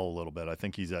actually fell a little bit. I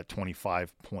think he's at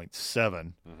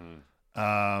 25.7.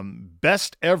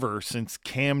 Best ever since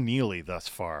Cam Neely thus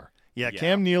far. Yeah,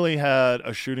 Cam Neely had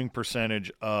a shooting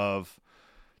percentage of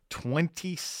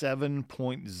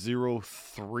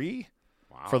 27.03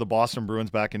 for the Boston Bruins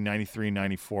back in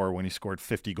 93-94 when he scored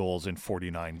 50 goals in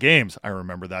 49 games. I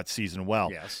remember that season well.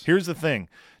 Yes. Here's the thing.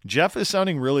 Jeff is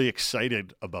sounding really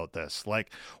excited about this.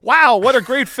 Like, wow, what a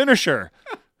great finisher.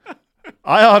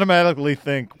 I automatically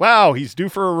think, wow, he's due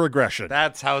for a regression.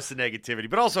 That's House of Negativity,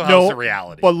 but also House of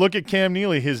Reality. But look at Cam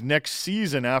Neely. His next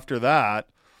season after that,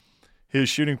 his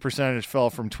shooting percentage fell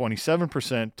from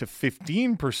 27% to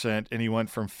 15%, and he went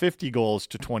from 50 goals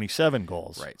to 27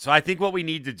 goals. Right. So I think what we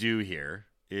need to do here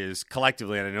is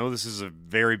collectively, and I know this is a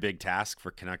very big task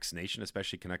for Canucks Nation,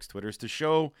 especially Canucks Twitter, is to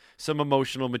show some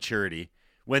emotional maturity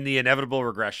when the inevitable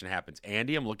regression happens.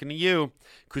 Andy, I'm looking at you.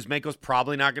 Kuzmenko's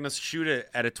probably not going to shoot it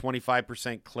at a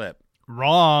 25% clip.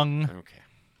 Wrong. Okay.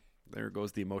 There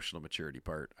goes the emotional maturity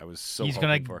part. I was so He's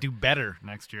going to to do better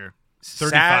next year.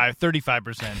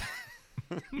 35%.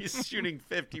 He's shooting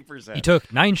 50%. He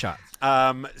took 9 shots.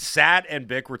 Sat and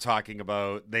Bick were talking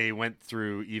about, they went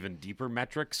through even deeper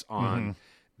metrics on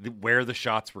where the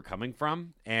shots were coming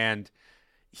from. And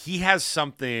he has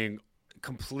something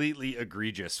completely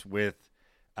egregious with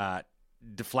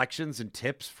deflections and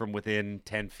tips from within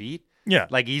 10 feet. Yeah.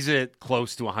 Like he's at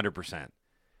close to 100%.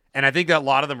 And I think that a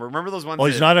lot of them, remember those ones? Well,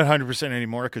 he's not at 100%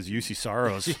 anymore because UC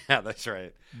Saros yeah, that's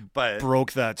right. But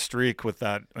broke that streak with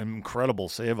that incredible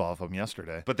save off him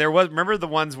yesterday. But there was, remember the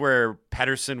ones where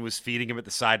Pettersson was feeding him at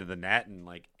the side of the net and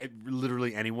like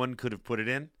literally anyone could have put it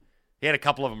in? He had a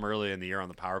couple of them early in the year on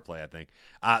the power play, I think.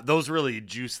 Those really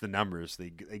juiced the numbers. They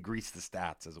greased the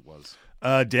stats as it was.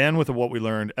 Dan, with what we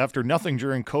learned, after nothing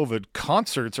during COVID,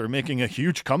 concerts are making a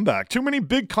huge comeback. Too many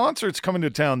big concerts coming to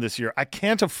town this year. I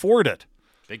can't afford it.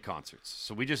 Big concerts.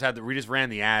 So we just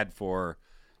ran the ad for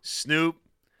Snoop,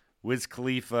 Wiz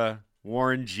Khalifa,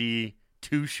 Warren G,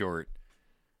 Too Short.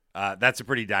 That's a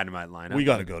pretty dynamite lineup. We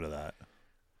got to go to that.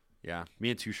 Yeah,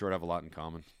 me and Too Short have a lot in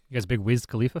common. You guys big Wiz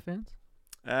Khalifa fans?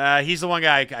 He's the one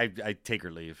guy I take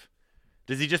or leave.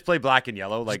 Does he just play Black and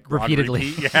Yellow like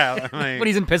repeatedly? Yeah, I mean, when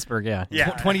he's in Pittsburgh, yeah.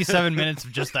 27 minutes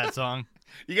of just that song.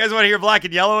 You guys want to hear Black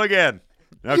and Yellow again?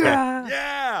 Okay.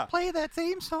 Yeah. Play that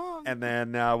same song. And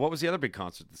then what was the other big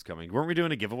concert that's coming? Weren't we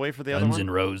doing a giveaway for the other Guns one?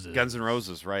 N' Roses. Guns N'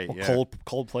 Roses, right. Well, yeah.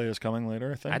 Coldplay is coming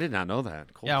later, I think. I did not know that.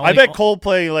 Yeah, I bet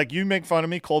Coldplay, like you make fun of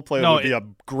me, Coldplay would be a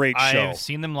great show. I've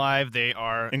seen them live. They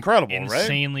are incredible,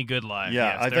 insanely good live.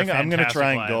 Yeah, yes, I think I'm going to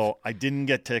try and live. go. I didn't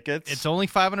get tickets. It's only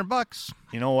 $500.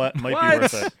 You know what? Might be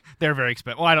worth it. They're very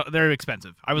expensive. Well, they're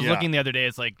expensive. I was looking the other day.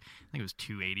 It's like I think it was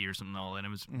 $280 or something all in. It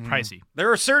was pricey.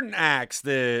 There are certain acts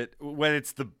that when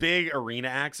it's the big arena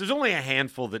acts, there's only a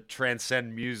handful that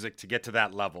transcend music to get to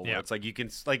that level. Yeah. Where it's like you can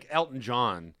like Elton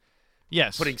John.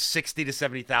 Yes, putting 60 to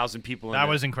 70,000 people in. That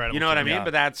was incredible. You know what I mean? Yeah.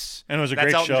 But that's and it was a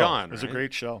great Elton show. John, it was right? a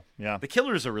great show. Yeah, the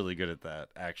Killers are really good at that.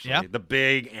 Actually, Yeah. The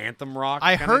big anthem rock.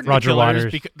 I heard Roger the Killers.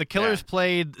 Waters. The Killers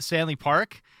played Stanley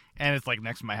Park, and it's like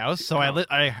next to my house. So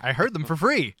I heard them for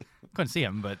free. Couldn't see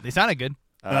them, but they sounded good.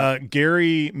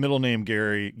 Gary, middle name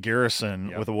Gary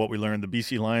Garrison, with what we learned, the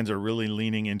BC Lions are really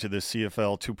leaning into this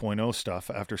CFL 2.0 stuff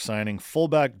after signing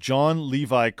fullback John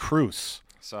Levi Cruz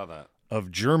Saw that.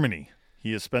 of Germany.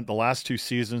 He has spent the last 2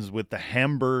 seasons with the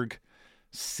Hamburg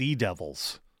Sea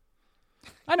Devils.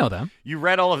 I know them. You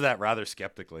read all of that rather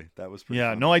skeptically. That was pretty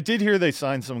funny. No, I did hear they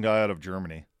signed some guy out of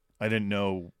Germany. I didn't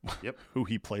know who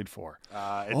he played for.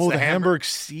 It's the Hamburg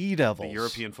Sea Devils. The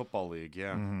European Football League,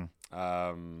 yeah.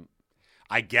 Mm-hmm.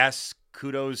 I guess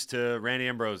kudos to Randy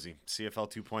Ambrosi. CFL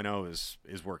 2.0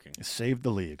 is working. Saved the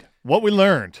league. What we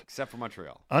learned. Except for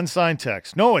Montreal. Unsigned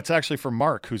text. No, it's actually for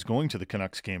Mark, who's going to the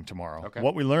Canucks game tomorrow. Okay.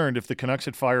 What we learned, if the Canucks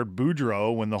had fired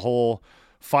Boudreau when the whole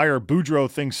fire Boudreau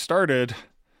thing started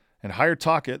and hired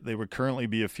Tocchet, they would currently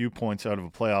be a few points out of a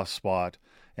playoff spot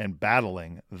and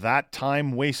battling. That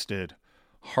time wasted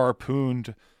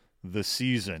harpooned the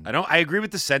season. I agree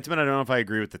with the sentiment. I don't know if I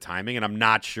agree with the timing, and I'm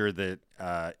not sure that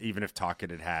even if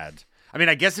Tocchet had I mean,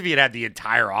 I guess if he had the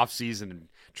entire offseason and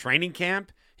training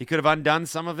camp, he could have undone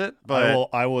some of it. But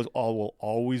I will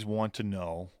always want to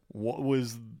know what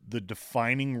was the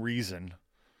defining reason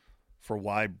for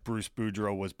why Bruce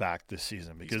Boudreau was back this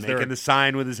season. Because he's making the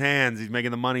sign with his hands. He's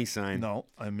making the money sign. No,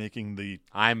 I'm making the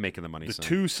money sign. The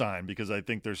 2 sign, because I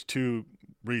think there's 2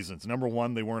 reasons. Number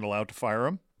one, they weren't allowed to fire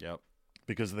him. Yep.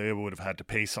 Because they would have had to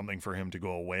pay something for him to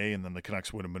go away, and then the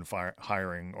Canucks would have been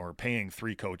hiring or paying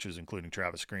 3 coaches, including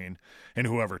Travis Green and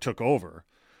whoever took over.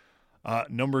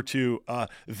 Number 2,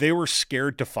 they were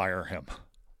scared to fire him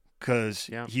because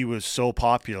he was so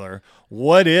popular.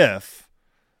 What if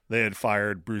they had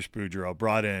fired Bruce Boudreau,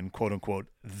 brought in, quote-unquote,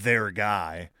 their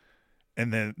guy,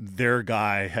 and then their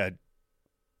guy had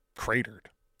cratered.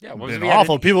 Yeah, been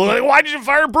awful. People were like, why did you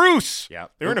fire Bruce? Yeah.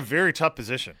 They were in a very tough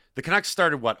position. The Canucks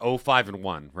started,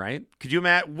 0-5-1, right? Could you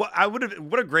imagine?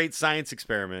 What a great science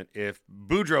experiment if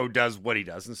Boudreau does what he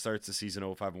does and starts the season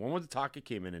 0-5-1. When Taka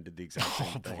came in and did the exact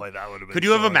same thing. Boy, that would have been Could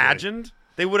you have imagined?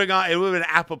 They would have gone. It would have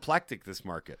been apoplectic, this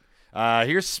market.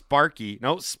 Here's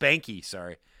Spanky,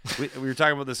 sorry. We were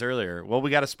talking about this earlier. Well,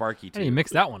 we got a Sparky, too. Hey, you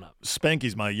mixed that one up.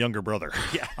 Spanky's my younger brother.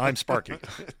 Yeah. I'm Sparky.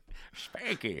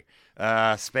 Spanky.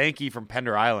 Spanky from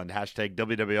Pender Island, hashtag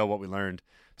WWL what we learned.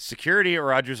 Security at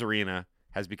Rogers Arena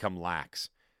has become lax.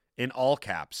 In all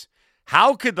caps.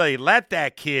 How could they let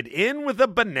that kid in with a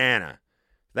banana?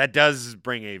 That does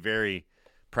bring a very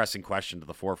pressing question to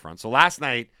the forefront. So last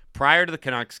night, prior to the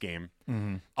Canucks game,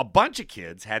 a bunch of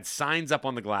kids had signs up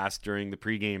on the glass during the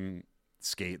pregame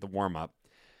skate, the warm-up,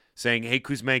 saying, hey,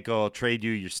 Kuzmenko, I'll trade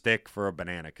you your stick for a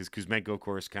banana. Because Kuzmenko, of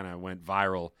course, kind of went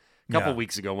viral a couple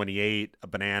weeks ago when he ate a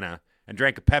banana and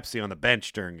drank a Pepsi on the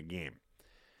bench during a game.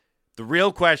 The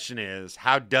real question is,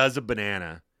 how does a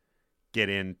banana get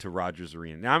into Rogers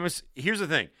Arena? Now, here's the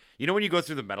thing. You know when you go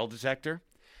through the metal detector?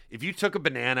 If you took a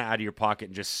banana out of your pocket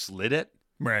and just slid it,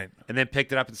 right, and then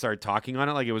picked it up and started talking on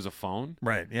it like it was a phone,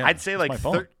 right, yeah, I'd say like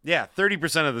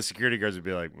 30% of the security guards would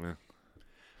be like,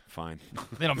 fine.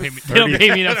 They don't pay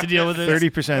me enough to deal with this.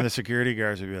 30% of the security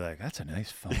guards would be like, that's a nice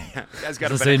phone. Yeah, guy's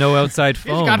got Say no outside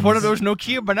phones. He's got one of those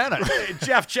Nokia bananas. Hey,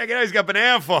 Jeff, check it out. He's got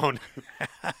banana phone.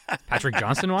 Patrick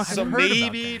Johnston walks. So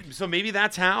maybe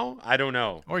that's how. I don't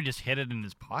know. Or he just hid it in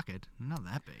his pocket. Not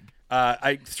that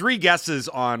big. 3 guesses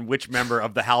on which member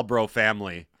of the Halbro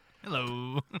family.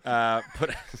 Hello.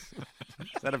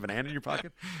 Is that a banana in your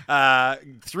pocket?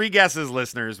 3 guesses,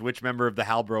 listeners, which member of the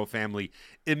Halbro family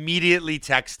immediately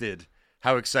texted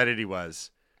how excited he was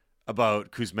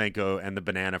about Kuzmenko and the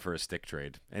banana for a stick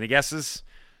trade. Any guesses?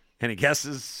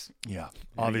 Yeah,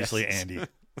 obviously Andy.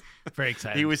 Very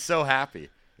excited. He was so happy.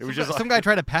 It was just some guy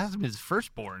tried to pass him his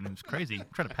firstborn. It was crazy. He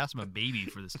tried to pass him a baby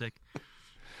for the stick.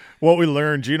 What we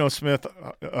learned, Geno Smith,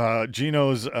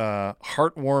 Geno's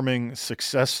heartwarming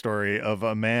success story of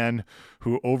a man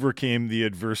who overcame the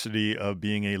adversity of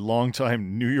being a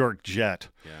longtime New York Jet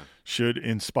should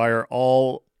inspire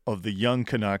all of the young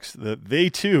Canucks that they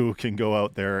too can go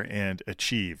out there and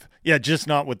achieve. Yeah, just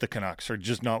not with the Canucks or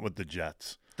just not with the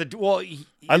Jets.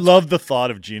 I love the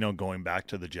thought of Geno going back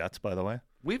to the Jets, by the way.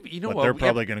 They're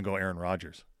probably going to go Aaron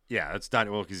Rodgers. Yeah, that's not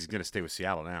because he's going to stay with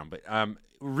Seattle now. But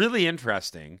really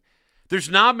interesting. There's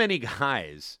not many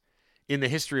guys in the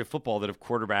history of football that have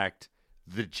quarterbacked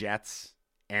the Jets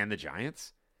and the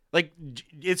Giants. Like,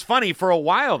 it's funny, for a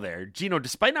while there, Geno,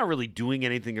 despite not really doing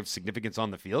anything of significance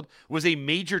on the field, was a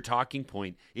major talking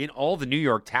point in all the New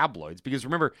York tabloids. Because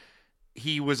remember,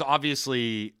 he was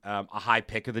obviously a high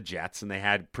pick of the Jets, and they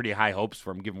had pretty high hopes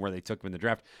for him given where they took him in the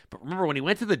draft. But remember, when he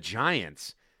went to the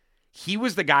Giants, he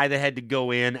was the guy that had to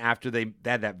go in after they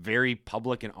had that very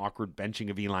public and awkward benching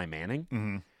of Eli Manning.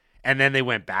 Mm-hmm. And then they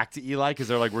went back to Eli because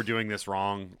they're like, we're doing this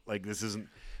wrong. Like, this isn't.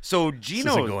 So Geno.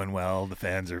 This isn't going well. The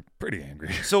fans are pretty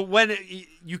angry. So when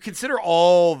you consider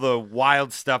all the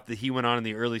wild stuff that he went on in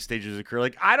the early stages of his career,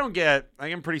 like,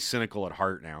 I'm pretty cynical at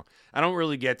heart now. I don't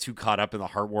really get too caught up in the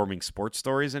heartwarming sports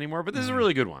stories anymore, but this is a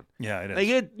really good one. Yeah, it is.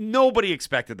 Like, nobody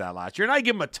expected that last year, and I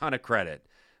give him a ton of credit.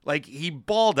 Like, he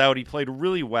balled out. He played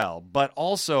really well, but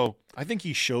also I think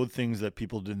he showed things that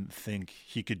people didn't think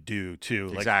he could do, too.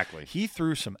 Like, exactly. He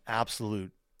threw some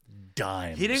absolute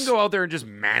dimes. He didn't go out there and just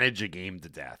manage a game to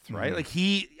death, right?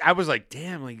 Mm-hmm. Like, I was like,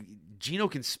 damn, like, Geno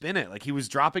can spin it. Like, he was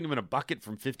dropping him in a bucket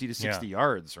from 50 to 60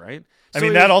 yards, right? I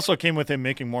mean, that also came with him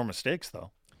making more mistakes,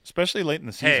 though, especially late in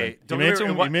the season. Hey,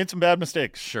 he made some bad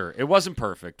mistakes. Sure, it wasn't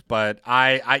perfect, but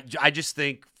I just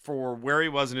think for where he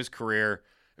was in his career,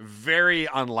 very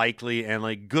unlikely, and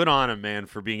like, good on him, man,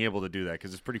 for being able to do that,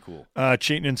 because it's pretty cool.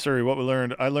 Cheating in Surrey, what we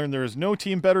learned. I learned there is no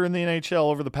team better in the NHL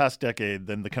over the past decade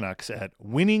than the Canucks at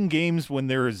winning games when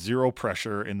there is zero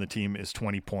pressure and the team is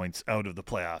 20 points out of the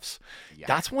playoffs. Yeah.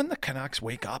 That's when the Canucks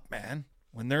wake up, man.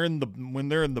 When they're in the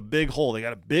big hole, they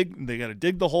got to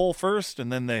dig the hole first,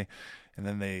 and then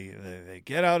they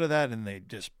get out of that and they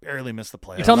just barely miss the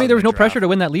playoffs. You tell me there was no pressure to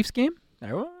win that Leafs game?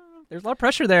 There's a lot of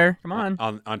pressure there. Come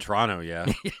on. On Toronto,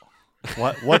 yeah.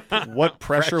 What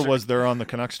pressure was there on the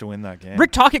Canucks to win that game?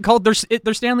 Rick Tocchet called their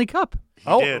Stanley Cup.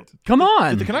 He did. Come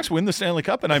on. Did the Canucks win the Stanley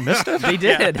Cup and I missed it? They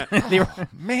did.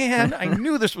 Man, I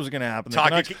knew this was going to happen. The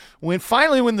Canucks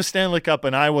finally win the Stanley Cup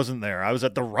and I wasn't there. I was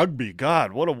at the rugby.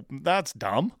 God, that's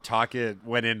dumb. Tocchet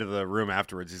went into the room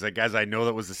afterwards. He's like, guys, I know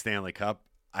that was the Stanley Cup.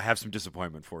 I have some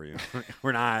disappointment for you.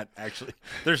 We're not actually.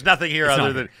 There's nothing here It's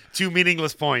other not than 2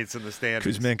 meaningless points in the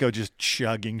standings. Kuzmenko just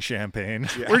chugging champagne.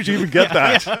 Where'd you even get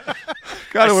that?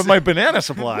 Got it with my banana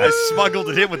supply. I smuggled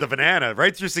it in with the banana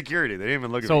right through security. They didn't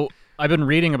even look at me. So I've been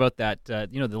reading about that, the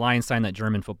Lions signed that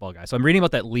German football guy. So I'm reading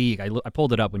about that league. I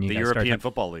pulled it up when you The guys European started.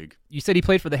 Football League. You said he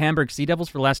played for the Hamburg Sea Devils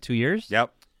for the last 2 years?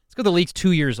 Yep. Let's go. The league's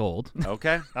 2 years old.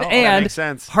 Okay. That And makes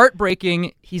sense.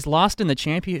 heartbreaking, he's lost in the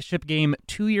championship game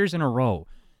 2 years in a row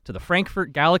to the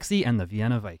Frankfurt Galaxy and the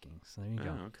Vienna Vikings. So there you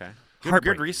go. Oh, okay. Good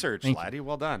Heartbreaking. research, Thank laddie.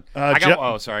 Well done. I got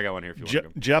one here if you want to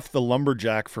go. Jeff the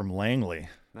Lumberjack from Langley.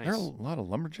 Nice. There are a lot of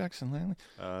Lumberjacks in Langley.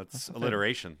 It's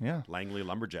alliteration. Yeah. Langley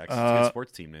Lumberjacks. It's a good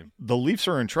sports team name. The Leafs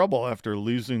are in trouble after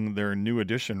losing their new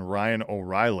addition, Ryan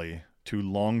O'Reilly, to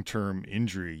long-term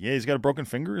injury. Yeah, he's got a broken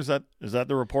finger. Is that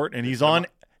the report? And he's on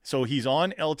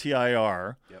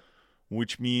LTIR, Yep.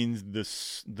 which means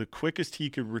the quickest he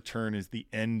could return is the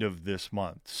end of this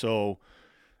month. So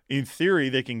in theory,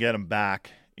 they can get him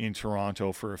back in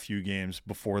Toronto for a few games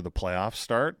before the playoffs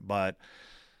start, but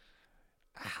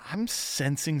I'm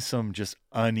sensing some just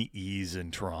unease in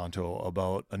Toronto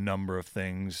about a number of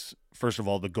things. First of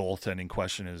all, the goaltending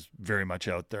question is very much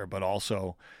out there, but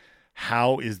also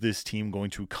how is this team going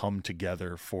to come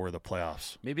together for the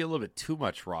playoffs? Maybe a little bit too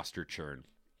much roster churn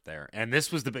there. And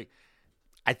this was the big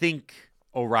 – I think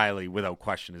O'Reilly, without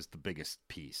question, is the biggest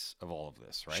piece of all of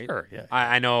this, right? Sure, yeah.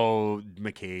 I know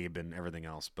McCabe and everything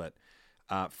else, but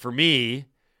for me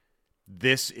 –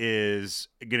 this is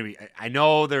going to be – I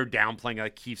know they're downplaying.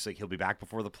 Like Keefe's like, he'll be back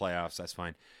before the playoffs. That's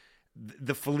fine.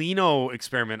 The Foligno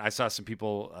experiment, I saw some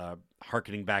people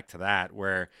hearkening back to that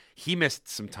where he missed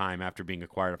some time after being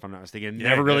acquired, if I'm not mistaken.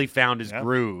 Never really found his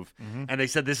groove. Mm-hmm. And they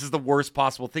said this is the worst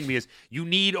possible thing because you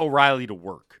need O'Reilly to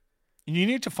work. And you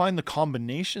need to find the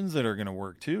combinations that are going to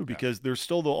work too, because there's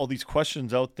still all these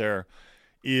questions out there.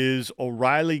 Is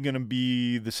O'Reilly going to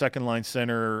be the second-line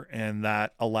center, and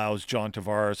that allows John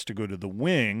Tavares to go to the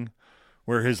wing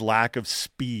where his lack of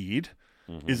speed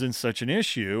isn't such an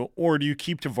issue? Or do you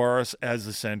keep Tavares as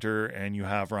the center and you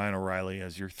have Ryan O'Reilly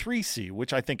as your 3C,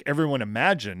 which I think everyone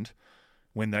imagined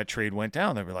when that trade went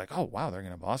down. They were like, oh, wow, they're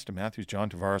going to have Austin Matthews, John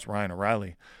Tavares, Ryan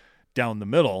O'Reilly down the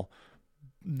middle.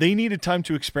 They needed time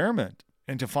to experiment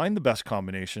and to find the best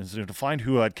combinations and to find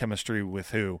who had chemistry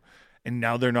with who. And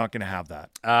now they're not going to have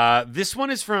that. This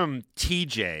one is from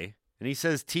TJ, and he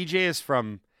says TJ is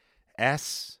from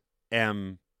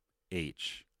SMH.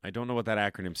 I don't know what that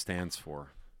acronym stands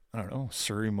for. I don't know.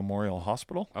 Surrey Memorial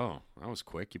Hospital? Oh, that was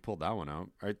quick. You pulled that one out.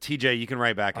 All right, TJ, you can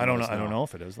write back. I don't know. I don't know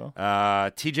if it is, though.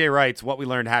 TJ writes, what we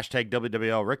learned,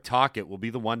 #WWL. Rick Tocchet will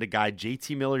be the one to guide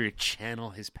JT Miller to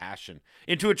channel his passion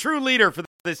into a true leader for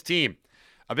this team.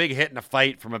 A big hit in a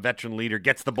fight from a veteran leader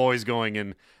gets the boys going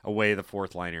and away the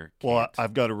fourth liner. Well,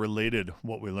 I've got a related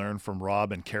what we learned from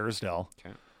Rob and Kerrisdale.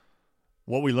 Okay.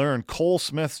 What we learned, Cole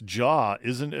Smith's jaw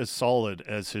isn't as solid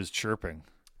as his chirping.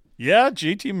 Yeah,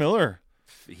 JT Miller.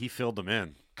 He filled them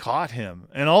in. Caught him.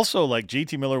 And also, like,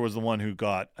 JT Miller was the one who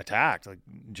got attacked. Like,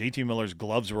 JT Miller's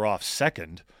gloves were off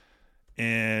second,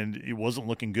 and it wasn't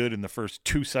looking good in the first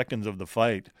 2 seconds of the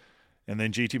fight. And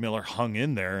then JT Miller hung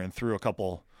in there and threw a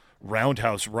couple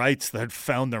roundhouse rights that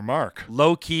found their mark.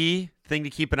 Low-key thing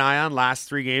to keep an eye on last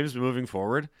 3 games moving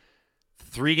forward.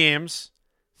 3 games,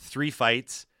 3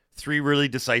 fights, 3 really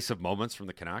decisive moments from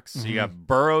the Canucks. So you got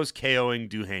Burrows KOing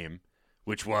Duhaime,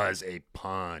 which was a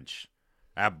punch.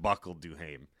 That buckled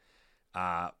Duhaime.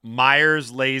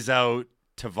 Myers lays out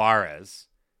Tavares.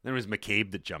 Then it was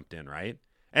McCabe that jumped in, right?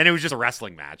 And it was just a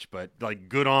wrestling match, but like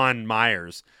good on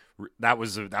Myers. That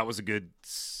was a good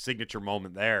signature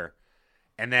moment there.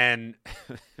 And then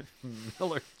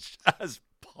Miller just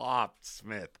popped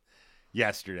Smith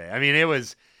yesterday. I mean,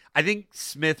 I think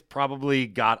Smith probably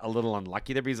got a little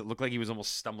unlucky there because it looked like he was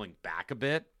almost stumbling back a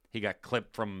bit. He got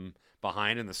clipped from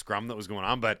behind in the scrum that was going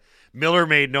on, but Miller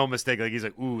made no mistake. Like he's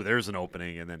like, ooh, there's an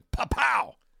opening, and then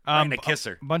pow, right in a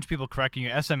kisser. A bunch of people correcting you.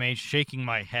 SMH shaking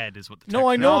my head is what the text No,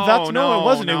 I know. said. No, it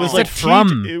wasn't. No. It was It like said from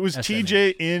TJ, it was SMH.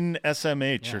 TJ in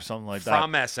SMH or something like that.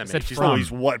 From SMH. Said He's from. So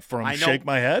he's what, from I know- Shake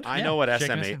My Head? I know what shake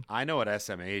my SMH. head. I know what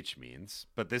SMH means,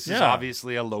 but this is Yeah.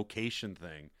 obviously a location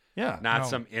thing, Yeah. not No.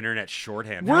 some internet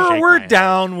shorthand. We're Shake my we're head.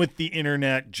 down with the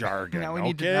internet jargon. Now I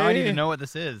need okay? to know what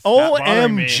this is. Not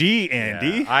bothering me. OMG,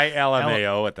 Andy. Yeah, I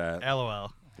LMAO at that.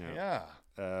 LOL. Yeah.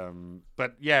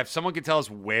 But yeah, if someone could tell us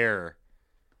where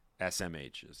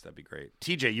SMH is, that'd be great.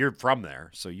 TJ, you're from there,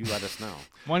 so you let us know.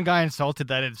 One guy insulted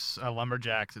that it's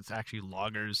lumberjacks. It's actually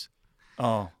loggers.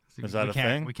 Oh, So is that we a can't-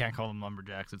 thing? We can't call them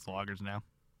lumberjacks. It's loggers now.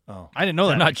 Oh. I didn't know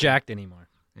They're that. not jacked anymore.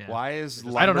 Yeah. Why is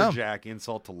I don't know. lumberjack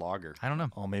insult to logger? I don't know.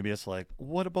 Oh, maybe it's like,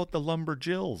 what about the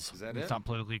lumberjills? Is that It's it? not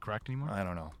politically correct anymore. I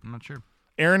don't know. I'm not sure.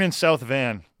 Aaron in South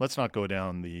Van. Let's not go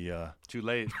down the Too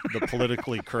late. the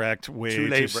politically correct way Too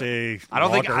late, to say. I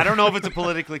don't logger. know if it's a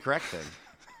politically correct thing.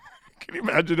 Can you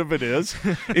imagine if it is?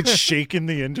 It's shaking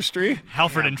the industry.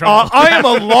 Halford in trouble. I am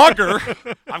a logger,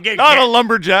 I'm getting not a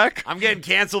lumberjack. I'm getting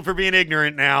canceled for being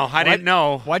ignorant now. I didn't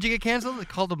know. Why'd you get canceled? They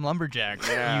called him lumberjack.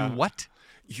 Yeah. You what?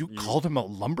 You called him a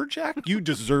lumberjack? You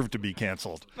deserve to be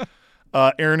canceled.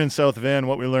 Aaron in South Van,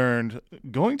 what we learned,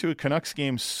 going to a Canucks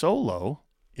game solo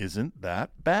isn't that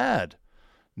bad.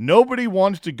 Nobody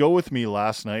wanted to go with me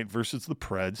last night versus the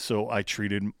Preds, so I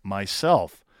treated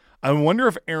myself. I wonder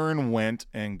if Aaron went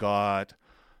and got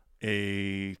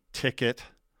a ticket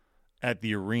at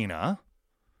the arena,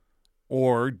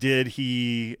 or did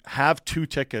he have 2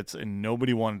 tickets and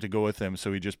nobody wanted to go with him,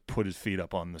 so he just put his feet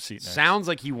up on the seat next? Sounds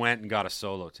like he went and got a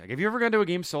solo tag. Have you ever gone to a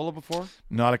game solo before?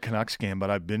 Not a Canucks game, but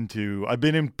I've been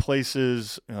in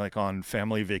places like on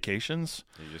family vacations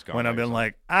You just gone when by I've been yourself.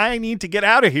 like, I need to get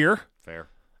out of here. Fair.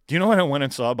 Do you know what I went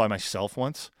and saw by myself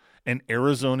once? An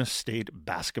Arizona State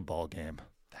basketball game.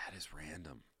 That is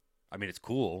random. I mean, it's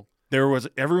cool.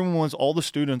 All the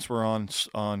students were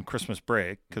on Christmas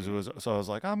break because so I was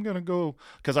like, I'm going to go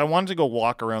because I wanted to go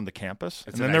walk around the campus.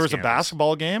 It's and a then nice there was campus. a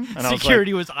basketball game. And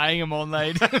Security was eyeing him all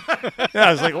night. I was like,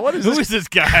 I was like, what is Who this is this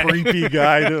guy? creepy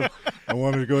guy? I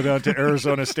wanted to go down to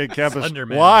Arizona State campus.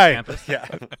 Slenderman on Why? campus. Yeah.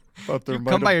 Thought there You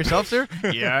might come by have- yourself, sir?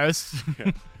 Yes.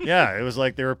 Yeah, it was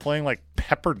like they were playing like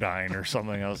Pepperdine or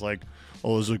something. I was like,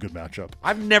 oh, this is a good matchup.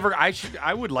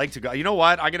 I would like to go. You know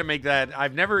what? I got to make that.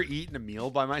 I've never eaten a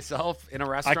meal by myself in a I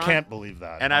restaurant. can't believe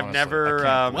that. And I've honestly. never, I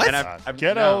can't What? believe and that. I've-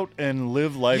 Get no. out and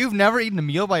live life. You've never eaten a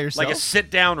meal by yourself? Like a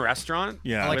sit-down restaurant.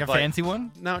 Yeah. Like a with, like- fancy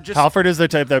one? No, just Halford is the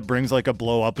type that brings like a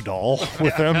blow-up doll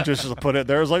with him, just to put it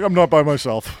there. It's like, I'm not by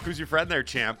myself. who's your friend there,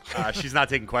 champ? She's not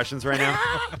taking questions right now.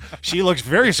 She looks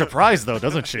very surprised, though,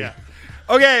 doesn't she?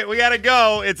 Okay, we got to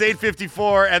go. It's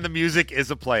 8:54, and the music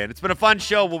is a-playing. It's been a fun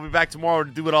show. We'll be back tomorrow to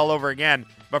do it all over again.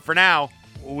 But for now,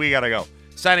 we got to go.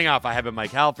 Signing off, I have been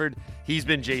Mike Halford. He's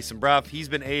been Jason Bruff. He's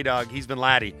been A-Dog. He's been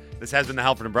Laddie. This has been the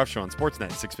Halford and Bruff Show on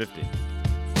Sportsnet 650.